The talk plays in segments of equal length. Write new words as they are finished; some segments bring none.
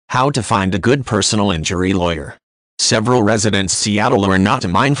How to find a good personal injury lawyer. Several residents of Seattle are not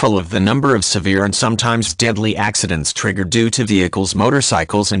mindful of the number of severe and sometimes deadly accidents triggered due to vehicles,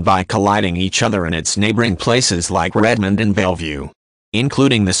 motorcycles and bike colliding each other in its neighboring places like Redmond and Bellevue,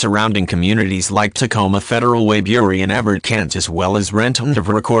 including the surrounding communities like Tacoma, Federal Way, Bury and Everett, Kent, as well as Renton, have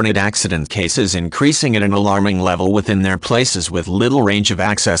recorded accident cases increasing at an alarming level within their places with little range of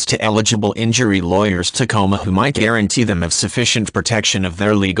access to eligible injury lawyers. Tacoma who might guarantee them of sufficient protection of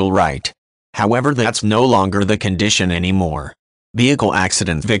their legal right. However, that's no longer the condition anymore. Vehicle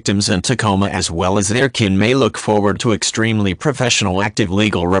accident victims in Tacoma as well as their kin may look forward to extremely professional active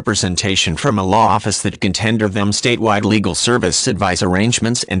legal representation from a law office that can tender them statewide legal service advice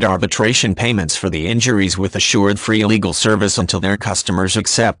arrangements and arbitration payments for the injuries with assured free legal service until their customers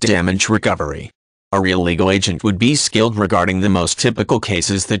accept damage recovery. A real legal agent would be skilled regarding the most typical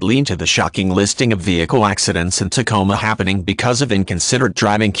cases that lead to the shocking listing of vehicle accidents in Tacoma happening because of inconsiderate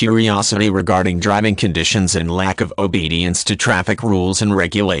driving, curiosity regarding driving conditions and lack of obedience to traffic rules and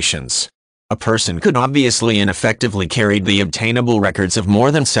regulations. A person could obviously and effectively carry the obtainable records of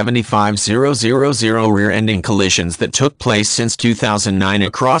more than 75,000 rear-ending collisions that took place since 2009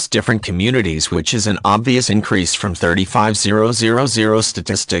 across different communities, which is an obvious increase from 35,000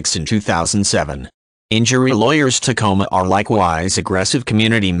 statistics in 2007. Injury lawyers Tacoma are likewise aggressive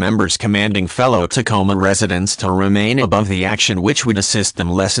community members commanding fellow Tacoma residents to remain above the action, which would assist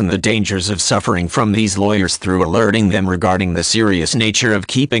them lessen the dangers of suffering from these lawyers through alerting them regarding the serious nature of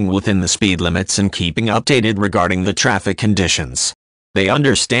keeping within the speed limits and keeping updated regarding the traffic conditions. They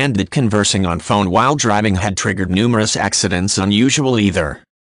understand that conversing on phone while driving had triggered numerous accidents unusual either.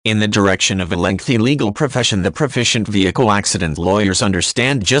 In the direction of a lengthy legal profession, the proficient vehicle accident lawyers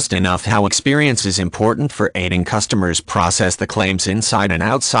understand just enough how experience is important for aiding customers process the claims inside and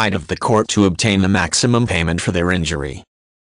outside of the court to obtain the maximum payment for their injury.